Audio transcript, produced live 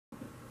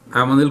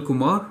I'm Anil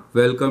Kumar.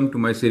 Welcome to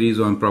my series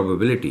on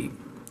probability.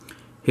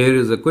 Here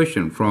is a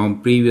question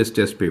from previous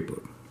test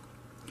paper.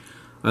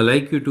 I'd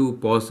like you to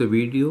pause the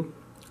video,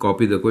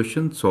 copy the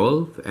question,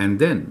 solve, and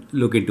then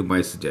look into my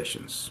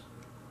suggestions.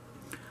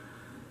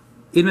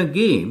 In a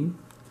game,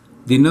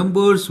 the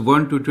numbers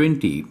 1 to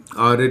 20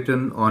 are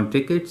written on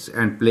tickets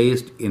and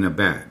placed in a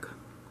bag.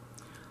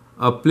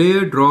 A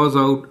player draws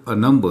out a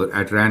number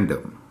at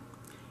random.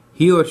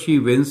 He or she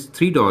wins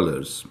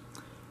 $3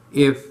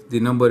 if the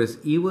number is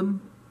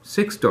even,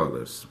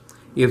 $6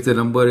 if the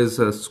number is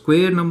a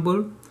square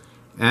number,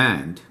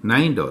 and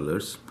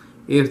 $9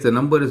 if the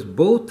number is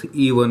both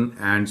even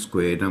and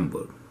square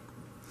number.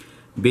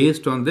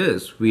 Based on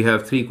this, we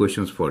have three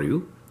questions for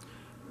you.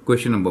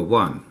 Question number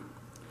 1.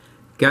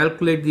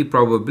 Calculate the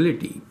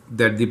probability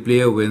that the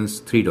player wins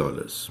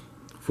 $3.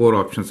 Four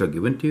options are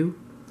given to you.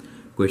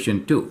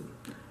 Question 2.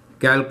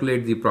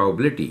 Calculate the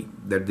probability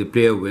that the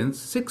player wins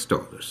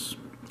 $6.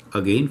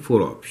 Again,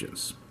 four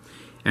options.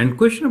 And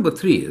question number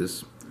 3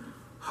 is,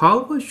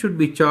 how much should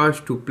be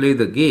charged to play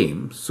the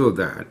game so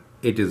that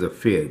it is a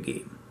fair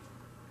game?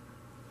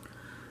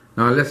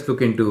 Now let's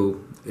look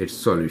into its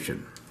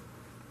solution.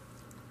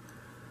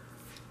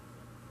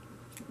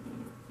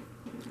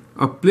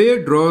 A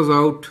player draws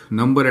out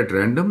number at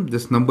random.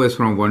 This number is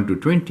from 1 to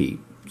 20.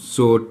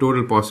 So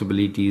total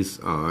possibilities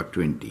are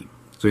 20.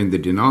 So in the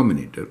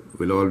denominator,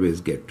 we'll always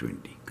get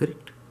 20,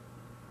 correct?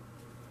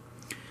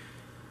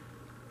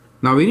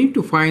 Now we need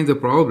to find the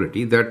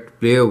probability that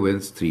player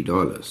wins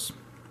 $3.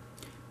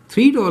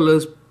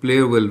 $3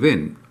 player will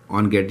win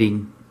on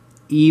getting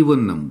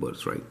even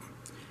numbers, right?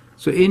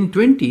 So in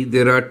 20,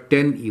 there are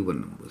 10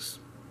 even numbers.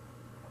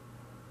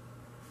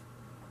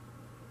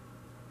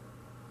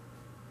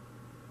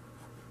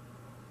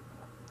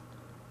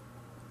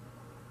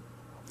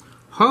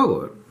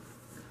 However,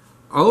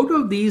 out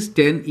of these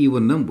 10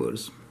 even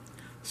numbers,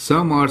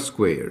 some are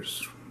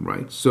squares,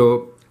 right?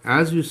 So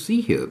as you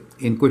see here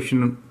in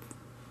question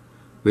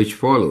which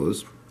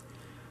follows,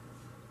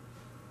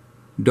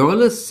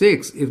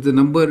 $6 if the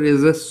number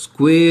is a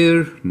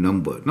square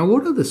number. Now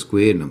what are the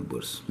square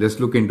numbers? Let's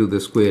look into the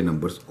square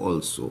numbers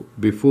also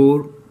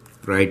before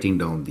writing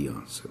down the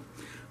answer.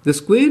 The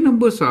square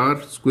numbers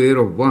are square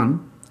of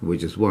 1,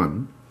 which is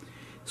 1,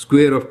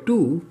 square of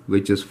 2,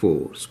 which is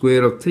 4,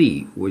 square of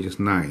 3, which is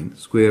 9,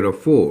 square of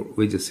 4,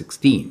 which is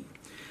 16.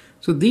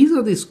 So these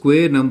are the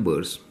square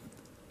numbers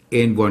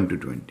in 1 to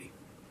 20.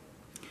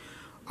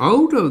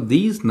 Out of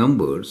these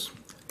numbers,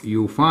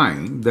 you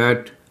find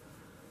that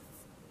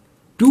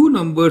two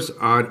numbers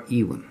are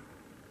even.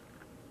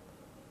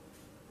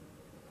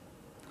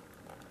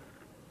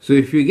 So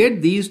if you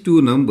get these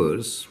two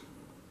numbers,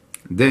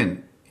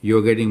 then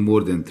you're getting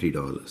more than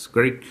 $3,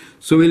 correct?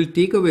 So we'll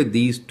take away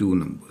these two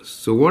numbers.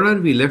 So what are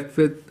we left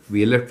with?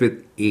 We are left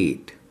with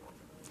 8.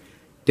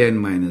 10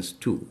 minus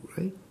 2,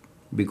 right?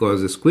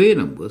 Because the square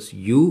numbers,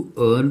 you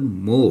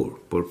earn more,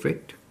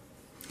 perfect?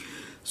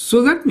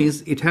 So that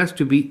means it has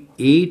to be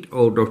 8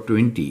 out of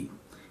 20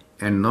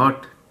 and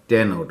not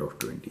 10 out of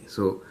 20.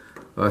 So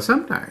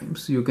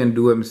sometimes you can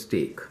do a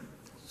mistake.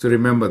 So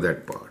remember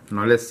that part.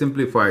 Now let's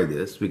simplify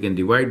this. We can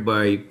divide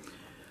by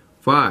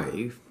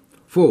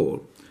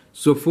 4.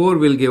 So 4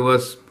 will give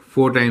us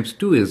 4 times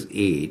 2 is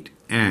 8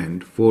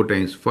 and 4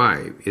 times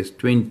 5 is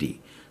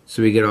 20.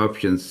 So we get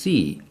option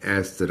C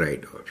as the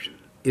right option.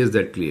 Is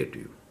that clear to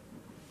you?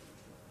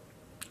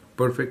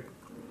 Perfect.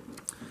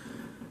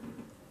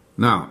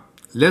 Now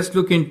let's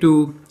look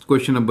into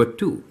question number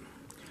 2,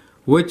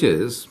 which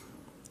is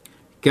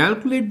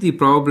calculate the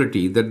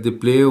probability that the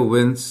player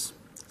wins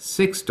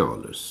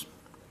 $6.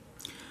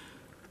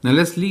 Now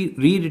let's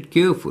read it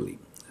carefully.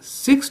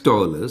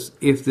 $6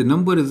 if the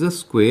number is a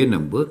square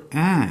number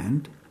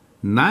and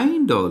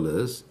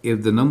 $9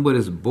 if the number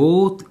is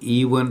both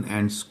even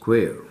and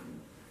square.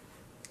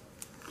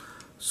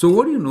 So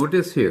what you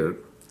notice here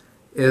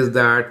is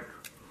that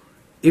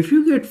if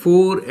you get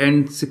 4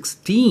 and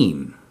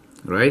 16,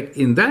 right,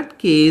 in that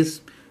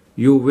case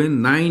you win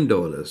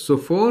 $9. So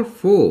for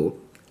 4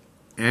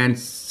 and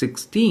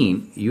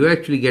 16, you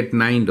actually get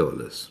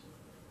 $9.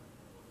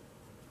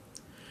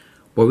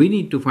 But we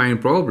need to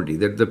find probability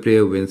that the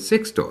player wins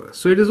 $6.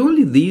 So it is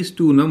only these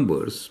two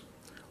numbers,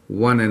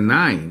 1 and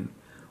 9,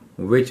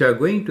 which are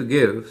going to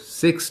give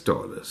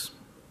 $6.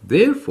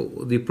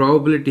 Therefore, the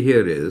probability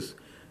here is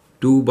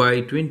 2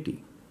 by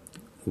 20,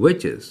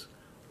 which is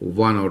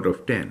 1 out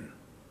of 10.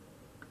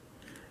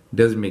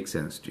 Does make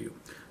sense to you?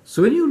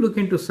 So when you look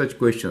into such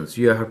questions,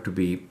 you have to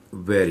be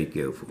very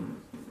careful.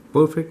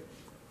 Perfect.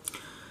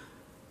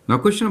 Now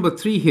question number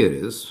 3 here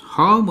is,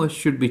 how much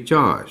should be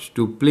charged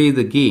to play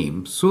the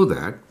game so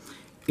that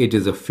it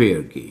is a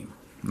fair game?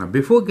 Now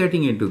before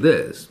getting into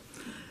this,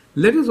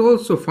 let us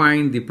also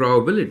find the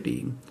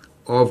probability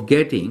of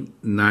getting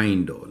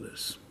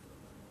 $9.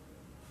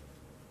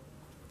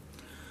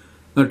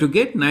 Now to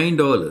get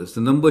 $9,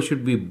 the number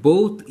should be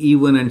both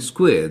even and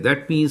square.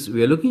 That means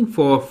we are looking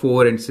for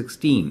 4 and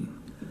 16.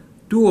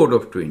 2 out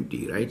of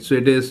 20, right? So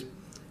it is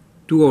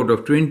 2 out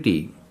of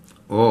 20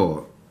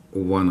 or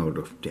 1 out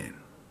of 10.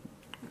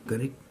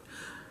 Correct?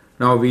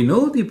 Now we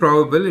know the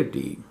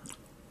probability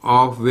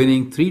of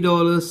winning $3,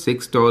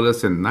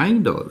 $6, and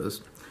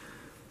 $9.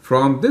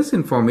 From this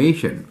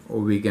information,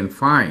 we can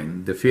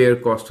find the fair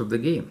cost of the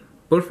game.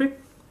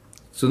 Perfect?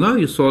 So now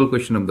you solve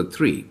question number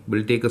 3.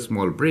 We'll take a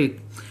small break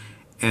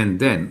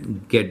and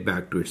then get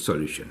back to its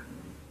solution.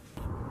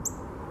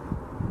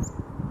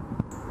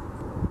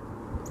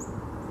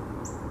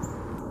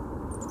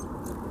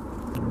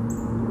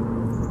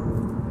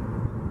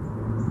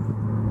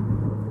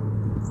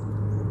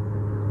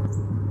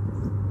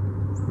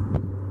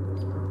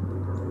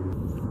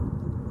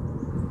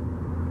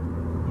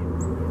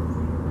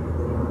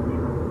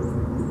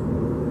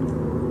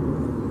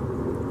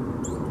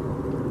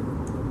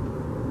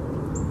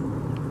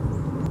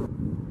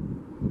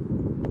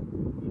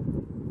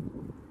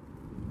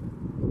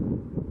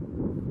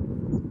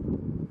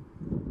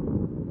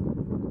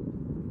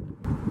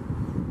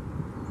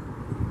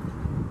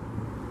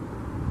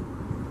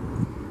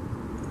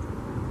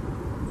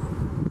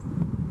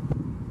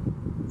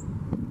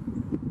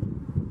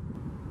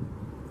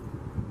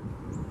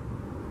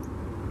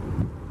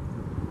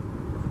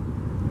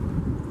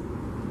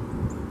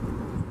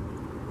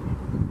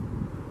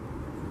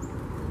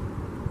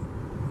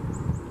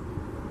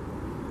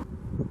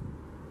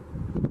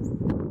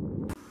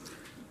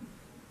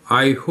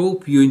 I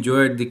hope you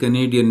enjoyed the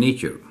Canadian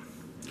nature.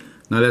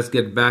 Now let's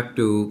get back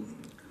to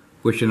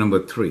question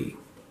number 3.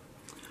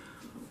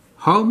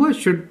 How much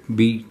should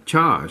be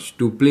charged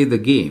to play the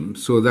game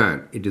so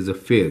that it is a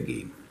fair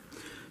game?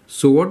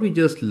 So what we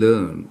just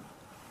learned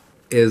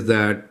is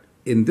that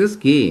in this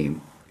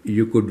game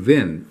you could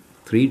win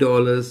 $3,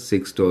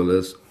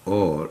 $6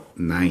 or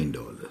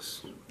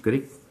 $9.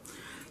 Correct?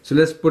 So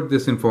let's put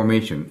this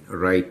information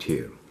right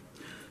here.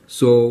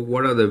 So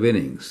what are the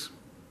winnings?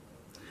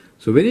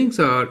 So winnings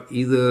are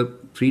either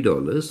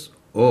 $3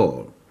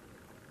 or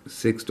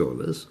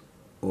 $6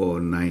 or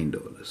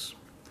 $9.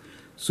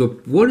 So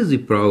what is the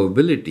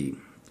probability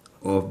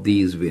of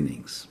these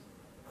winnings,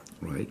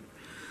 right?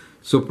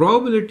 So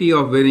probability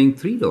of winning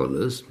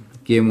 $3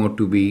 came out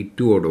to be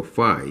 2 out of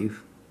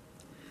 5.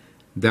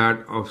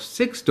 That of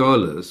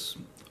 $6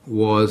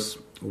 was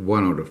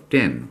 1 out of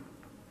 10.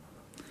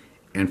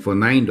 And for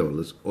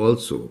 $9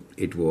 also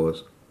it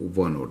was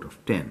 1 out of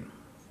 10.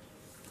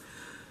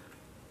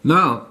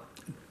 Now,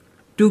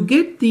 to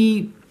get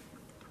the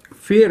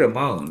fair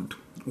amount,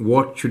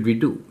 what should we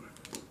do?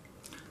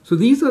 So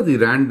these are the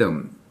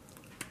random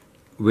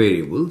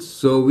variables.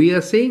 So we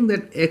are saying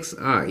that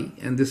xi,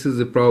 and this is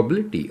the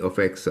probability of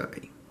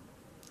xi.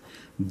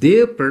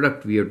 Their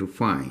product we have to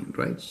find,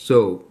 right?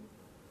 So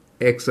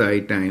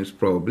xi times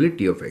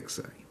probability of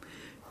xi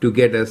to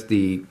get us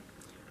the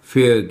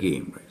fair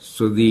game, right?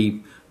 So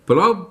the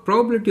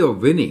probability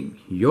of winning,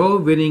 your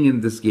winning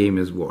in this game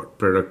is what?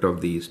 Product of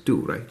these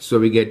two, right? So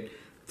we get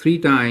 3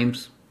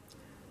 times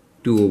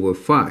 2 over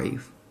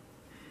 5,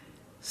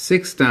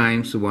 6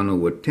 times 1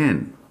 over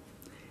 10,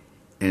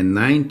 and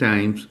 9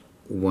 times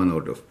 1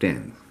 out of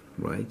 10,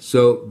 right?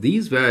 So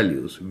these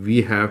values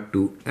we have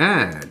to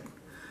add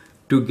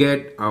to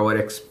get our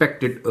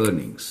expected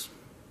earnings,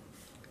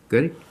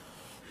 correct?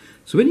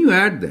 So when you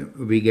add them,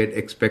 we get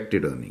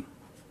expected earning.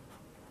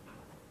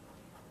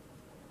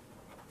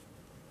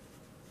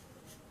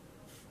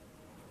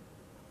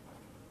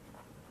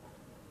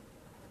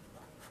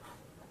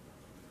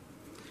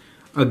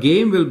 A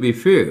game will be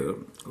fair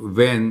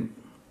when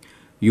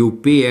you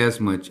pay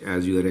as much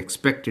as you are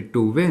expected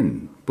to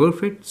win.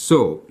 Perfect?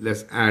 So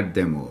let's add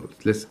them all.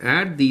 Let's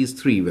add these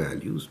 3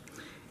 values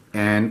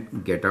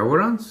and get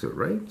our answer,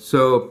 right?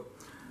 So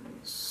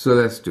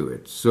let's do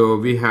it. So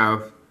we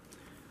have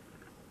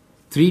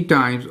 3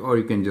 times, or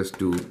you can just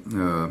do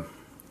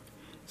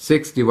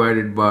 6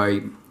 divided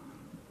by,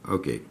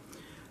 okay.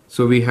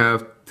 So we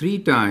have 3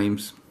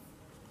 times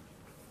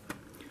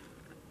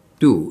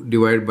 2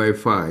 divided by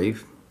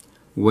 5,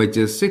 which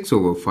is 6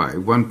 over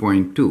 5,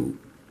 1.2.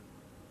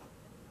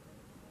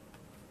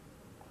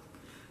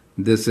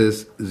 This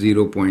is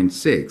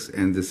 0.6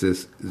 and this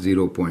is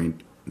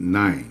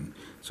 0.9.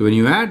 So when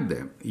you add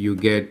them, you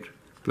get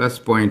plus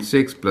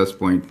 0.6 plus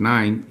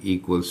 0.9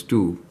 equals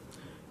to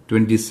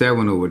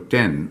 27 over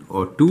 10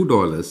 or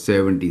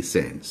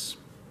 $2.70.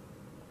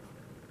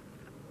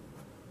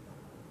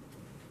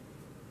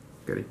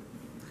 Correct?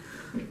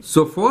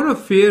 So for a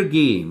fair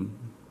game,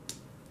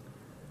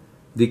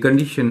 the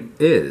condition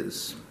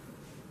is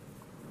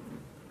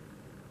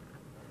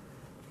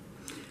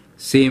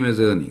same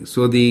as earnings.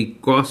 So the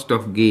cost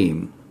of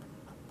game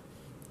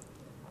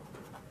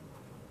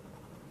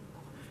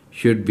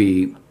should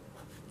be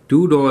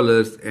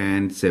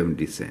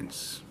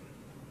 $2.70.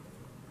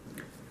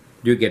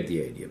 Do you get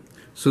the idea?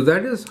 So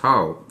that is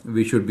how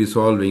we should be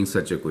solving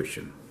such a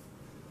question.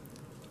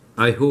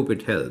 I hope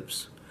it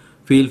helps.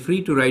 Feel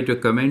free to write your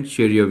comments,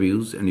 share your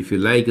views, and if you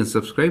like and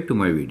subscribe to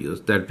my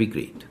videos, that'd be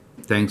great.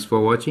 Thanks for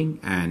watching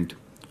and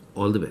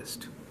all the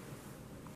best.